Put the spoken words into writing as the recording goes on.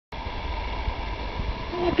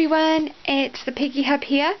Everyone, it's the Piggy Hub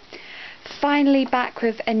here. Finally back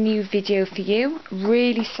with a new video for you.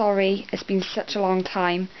 Really sorry it's been such a long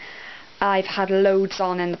time. I've had loads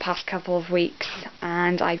on in the past couple of weeks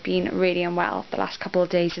and I've been really unwell the last couple of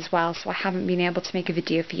days as well, so I haven't been able to make a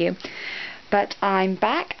video for you. But I'm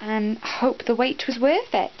back and hope the wait was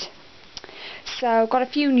worth it. So I've got a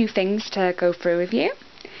few new things to go through with you.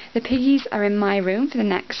 The piggies are in my room for the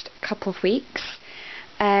next couple of weeks.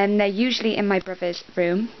 They're usually in my brother's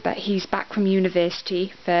room, but he's back from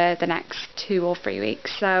university for the next 2 or 3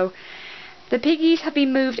 weeks. So the piggies have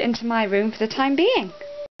been moved into my room for the time being.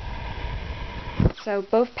 So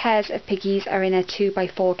both pairs of piggies are in a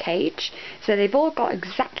 2x4 cage. So they've all got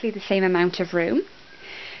exactly the same amount of room.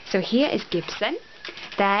 So here is Gibson.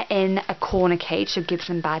 They're in a corner cage, so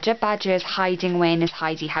Gibson Badger. Badger is hiding away in his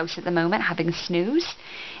hidey house at the moment, having a snooze.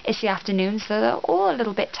 It's the afternoon, so they're all a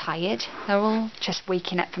little bit tired. They're all just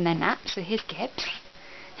waking up from their nap. So here's Gibbs.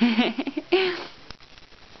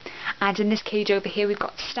 And in this cage over here we've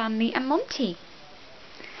got Stanley and Monty.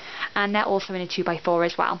 And they're also in a 2x4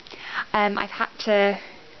 as well. I've had to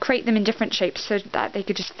create them in different shapes so that they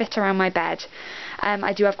could just fit around my bed.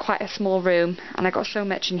 I do have quite a small room and I got so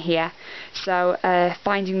much in here, so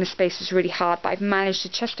finding the space was really hard, but I've managed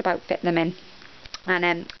to just about fit them in.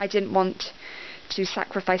 And I didn't want to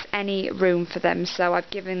sacrifice any room for them, so I've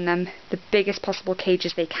given them the biggest possible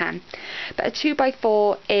cages they can. But a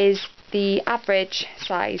 2x4 is the average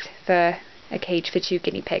size for a cage for 2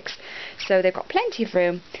 guinea pigs, so they've got plenty of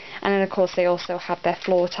room, and then of course they also have their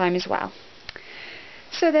floor time as well.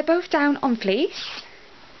 So they're both down on fleece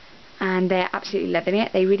and they're absolutely loving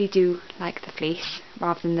it. They really do like the fleece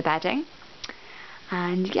rather than the bedding.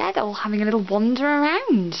 And yeah, they're all having a little wander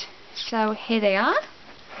around. So here they are.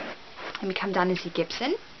 Let me come down and see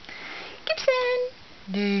Gibson.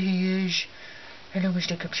 Gibson! There he is. Hello,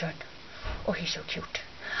 Mr. Gibson. Oh, he's so cute.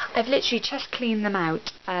 I've literally just cleaned them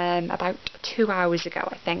out about 2 hours ago,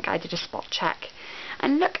 I think. I did a spot check.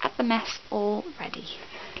 And look at the mess already.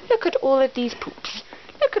 Look at all of these poops.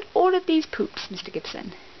 Look at all of these poops, Mr.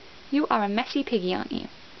 Gibson. You are a messy piggy, aren't you?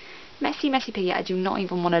 Messy, messy piggy. I do not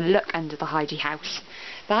even want to look under the hidey house.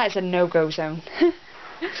 That is a no-go zone.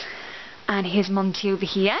 And here's Monty over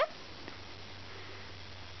here.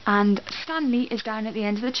 And Stanley is down at the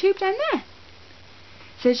end of the tube down there.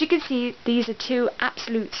 So as you can see, these are 2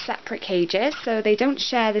 absolute separate cages. So they don't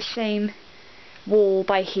share the same wall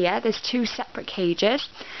by here. There's 2 separate cages.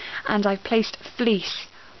 And I've placed fleece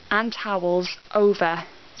and towels over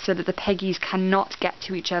so that the piggies cannot get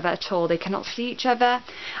to each other at all. They cannot see each other.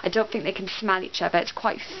 I don't think they can smell each other. It's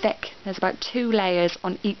quite thick. There's about 2 layers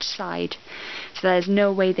on each side, so there's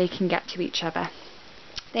no way they can get to each other.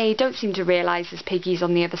 They don't seem to realise there's piggies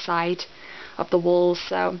on the other side of the walls,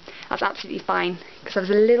 so that's absolutely fine, because I was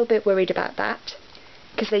a little bit worried about that,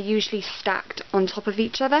 because they're usually stacked on top of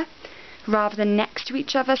each other rather than next to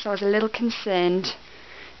each other, so I was a little concerned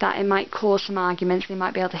that it might cause some arguments. They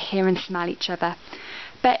might be able to hear and smell each other,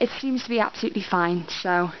 but it seems to be absolutely fine.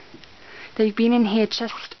 So they've been in here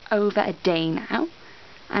just over a day now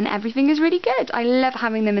and everything is really good. I love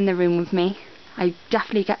having them in the room with me. I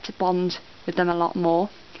definitely get to bond with them a lot more,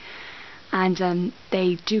 and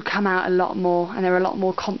they do come out a lot more and they're a lot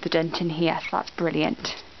more confident in here, so that's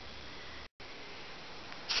brilliant.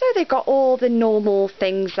 So they've got all the normal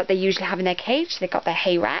things that they usually have in their cage. They've got their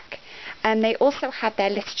hay rack, and they also have their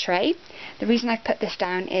litter tray. The reason I've put this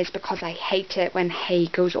down is because I hate it when hay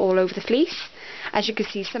goes all over the fleece. As you can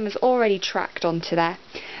see, some is already tracked onto there,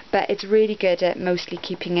 but it's really good at mostly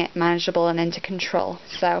keeping it manageable and under control.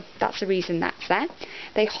 So that's the reason that's there.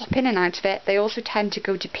 They hop in and out of it. They also tend to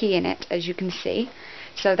go to pee in it, as you can see.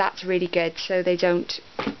 So that's really good, so they don't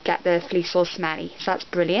get the fleece all smelly. So that's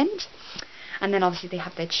brilliant. And then obviously they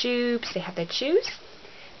have their tubes, they have their chews,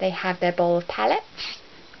 they have their bowl of pellets,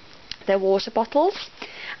 their water bottles,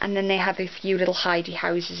 and then they have a few little hidey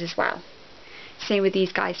houses as well. Same with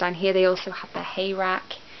these guys down here. They also have their hay rack,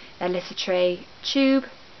 their litter tray, tube,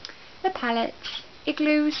 the pellets,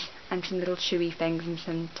 igloos, and some little chewy things and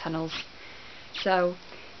some tunnels. So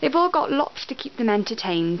they've all got lots to keep them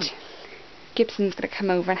entertained. Gibson's going to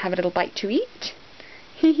come over and have a little bite to eat.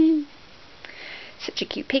 Such a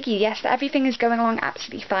cute piggy. Yes, everything is going along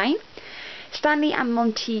absolutely fine. Stanley and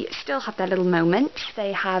Monty still have their little moments.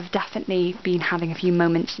 They have definitely been having a few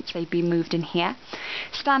moments since they've been moved in here.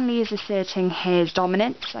 Stanley is asserting his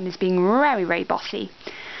dominance and is being very, very bossy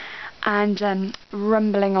and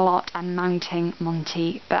rumbling a lot and mounting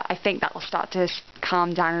Monty, but I think that will start to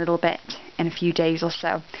calm down a little bit in a few days or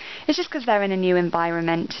so. It's just because they're in a new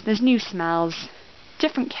environment. There's new smells,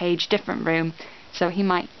 different cage, different room, so he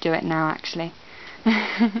might do it now actually.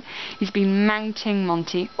 He's been mounting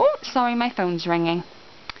Monty. Oh, sorry, my phone's ringing.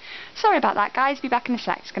 Sorry about that, guys. Be back in a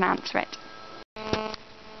sec. Just going to answer it.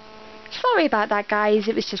 Sorry about that, guys.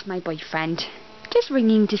 It was just my boyfriend. Just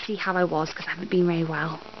ringing to see how I was, because I haven't been very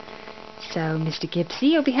well. So, Mr.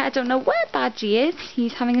 Gibbsy over here, I don't know where Badgie is.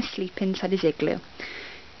 He's having a sleep inside his igloo.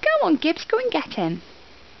 Go on, Gibbs. Go and get him.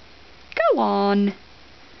 Go on.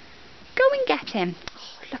 Go and get him.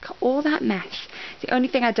 Oh, look at all that mess. The only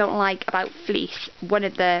thing I don't like about fleece, one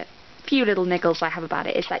of the few little niggles I have about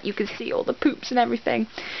it, is that you can see all the poops and everything.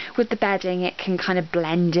 With the bedding it can kind of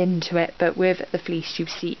blend into it, but with the fleece you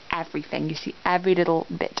see everything. You see every little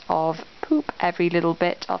bit of poop, every little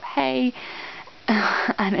bit of hay,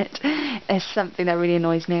 and it is something that really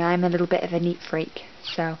annoys me. I'm a little bit of a neat freak,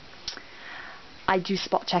 so I do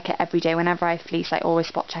spot check it every day. Whenever I fleece I always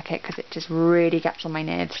spot check it, because it just really gets on my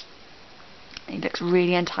nerves. It looks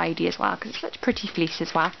really untidy as well, because it's such pretty fleece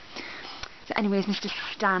as well. So anyways, Mr.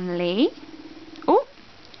 Stanley. Oh,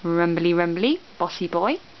 rumbly rumbly, bossy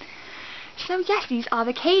boy. So yes, these are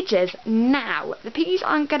the cages. Now, the piggies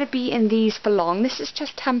aren't going to be in these for long. This is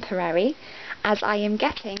just temporary, as I am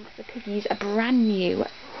getting the piggies a brand new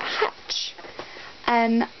hutch.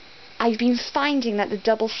 I've been finding that the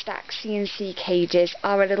double-stacked C&C cages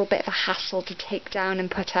are a little bit of a hassle to take down and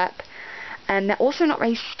put up. And they're also not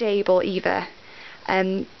very stable either.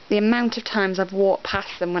 The amount of times I've walked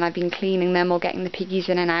past them when I've been cleaning them or getting the piggies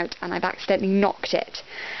in and out, and I've accidentally knocked it,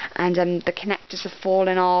 and the connectors have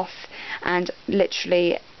fallen off, and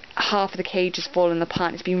literally half of the cage has fallen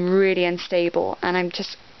apart. It's been really unstable, and I'm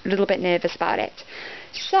just a little bit nervous about it.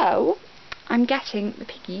 So I'm getting the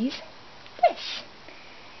piggies this.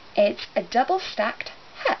 It's a double-stacked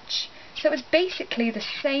hutch. So it's basically the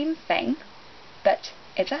same thing, but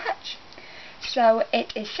it's a hutch. So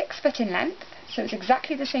it is 6 foot in length, so it's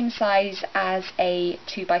exactly the same size as a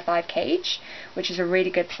 2x5 cage, which is a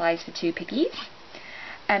really good size for 2 piggies.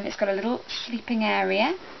 And it's got a little sleeping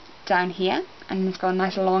area down here, and it's got a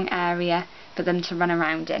nice long area for them to run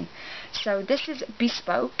around in. So this is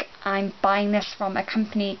bespoke. I'm buying this from a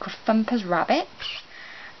company called Thumpers Rabbits.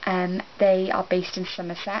 They are based in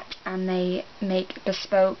Somerset, and they make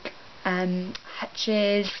bespoke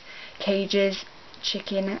hutches, cages,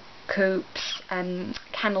 chicken coops,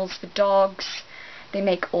 kennels for dogs. They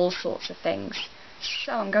make all sorts of things.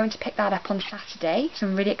 So I'm going to pick that up on Saturday, so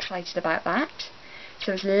I'm really excited about that.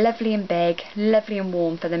 So it's lovely and big, lovely and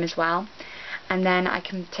warm for them as well. And then I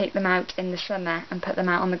can take them out in the summer and put them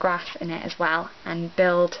out on the grass in it as well, and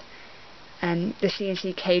build the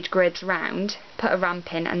C&C cage grids round, put a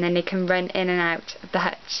ramp in, and then they can run in and out of the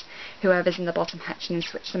hutch, whoever's in the bottom hutch, and then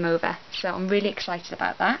switch them over. So I'm really excited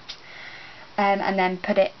about that. And then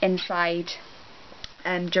put it inside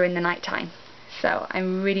during the night time. So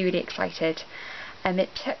I'm really, really excited. It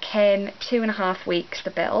took him 2.5 weeks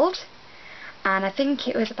to build, and I think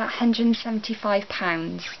it was about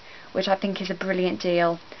 £175, which I think is a brilliant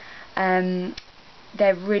deal.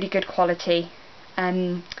 They're really good quality.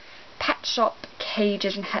 Pet shop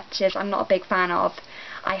cages and hutches I'm not a big fan of.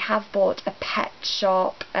 I have bought a pet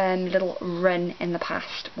shop little run in the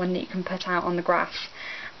past, one that you can put out on the grass,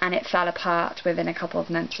 and it fell apart within a couple of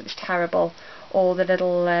months. It was terrible. All the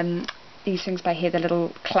little these things by here, the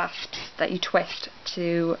little clasps that you twist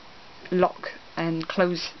to lock and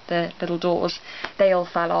close the little doors, they all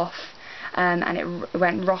fell off, and it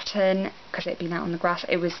went rotten because it had been out on the grass.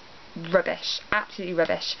 It was rubbish, absolutely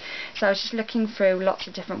rubbish. So I was just looking through lots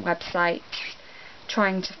of different websites,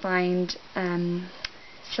 trying to find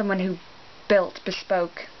someone who built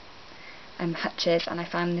bespoke hutches, and I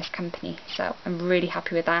found this company, so I'm really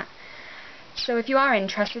happy with that. So if you are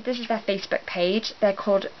interested, this is their Facebook page. They're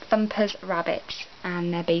called Thumpers Rabbits,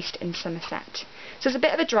 and they're based in Somerset. So it's a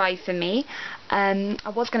bit of a drive for me. I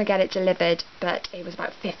was going to get it delivered, but it was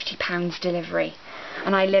about £50 delivery,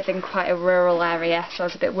 and I live in quite a rural area, so I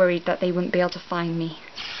was a bit worried that they wouldn't be able to find me.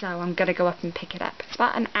 So I'm going to go up and pick it up. It's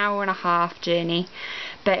about an 1.5 hour journey,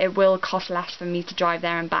 but it will cost less for me to drive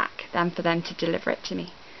there and back than for them to deliver it to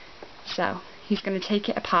me. So he's going to take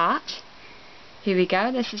it apart. Here we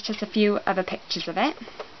go. This is just a few other pictures of it.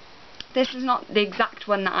 This is not the exact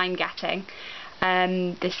one that I'm getting.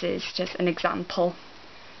 This is just an example,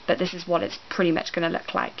 but this is what it's pretty much going to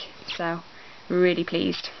look like. So really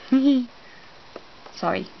pleased.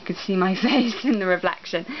 Sorry, you can see my face in the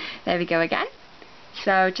reflection. There we go again.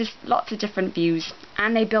 So just lots of different views,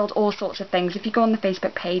 and they build all sorts of things. If you go on the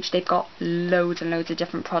Facebook page, they've got loads and loads of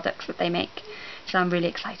different products that they make. So I'm really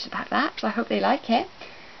excited about that. So I hope they like it.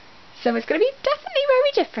 So it's going to be definitely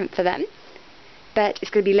very different for them, but it's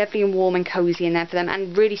going to be lovely and warm and cosy in there for them,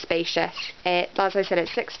 and really spacious. As I said,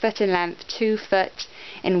 it's 6 foot in length, 2 foot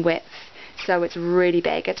in width, So it's really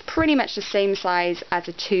big. It's pretty much the same size as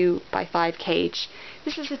a 2x5 cage.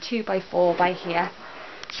 This is a 2x4 by here.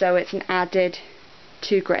 So it's an added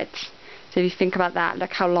 2 grids. So if you think about that,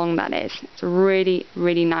 look how long that is. It's a really,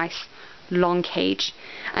 really nice long cage.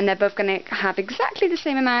 And they're both going to have exactly the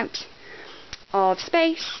same amount of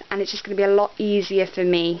space, and it's just going to be a lot easier for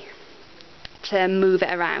me to move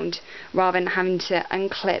it around rather than having to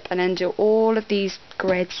unclip and undo all of these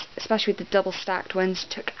grids, especially with the double stacked ones.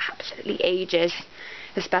 Took absolutely ages,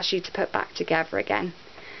 especially to put back together again.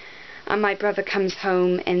 And my brother comes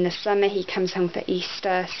home in the summer, he comes home for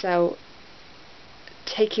Easter, so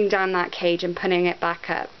taking down that cage and putting it back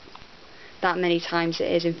up that many times,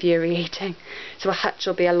 it is infuriating. So a hutch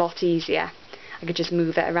will be a lot easier. I could just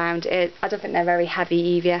move it around. I don't think they're very heavy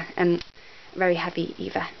either,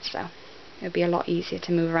 so it'll be a lot easier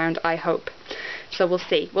to move around, I hope. So we'll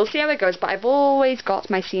see how it goes, but I've always got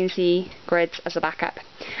my C&C grids as a backup.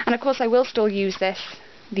 And of course I will still use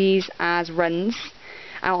these as runs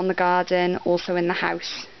out on the garden, also in the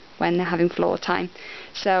house when they're having floor time,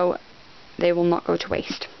 so they will not go to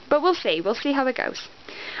waste. But we'll see how it goes.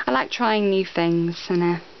 I like trying new things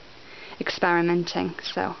and experimenting,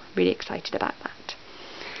 so really excited about that.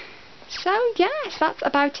 So yes, that's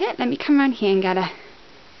about it. Let me come around here and get a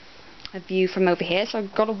view from over here. So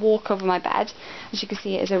I've got to walk over my bed. As you can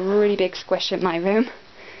see, it is a really big squish in my room.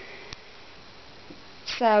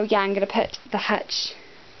 So yeah, I'm going to put the hutch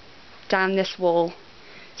down this wall,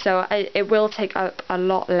 so it will take up a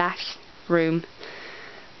lot less room,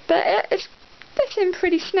 but it's fitting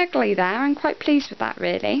pretty snugly there. I'm quite pleased with that,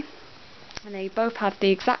 really. And they both have the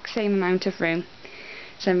exact same amount of room,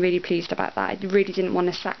 so I'm really pleased about that. I really didn't want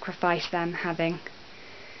to sacrifice them having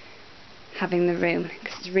the room,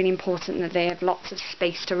 because it's really important that they have lots of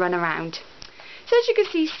space to run around. So as you can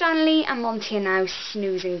see, Stanley and Monty are now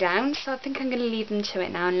snoozing down, so I think I'm going to leave them to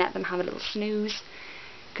it now and let them have a little snooze,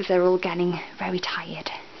 because they're all getting very tired.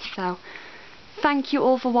 So thank you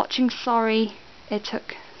all for watching. Sorry it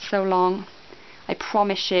took so long. I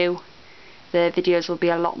promise you the videos will be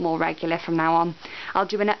a lot more regular from now on. I'll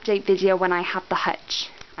do an update video when I have the hutch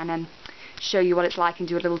and then show you what it's like and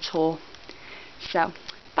do a little tour. So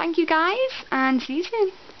thank you guys, and see you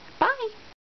soon. Bye.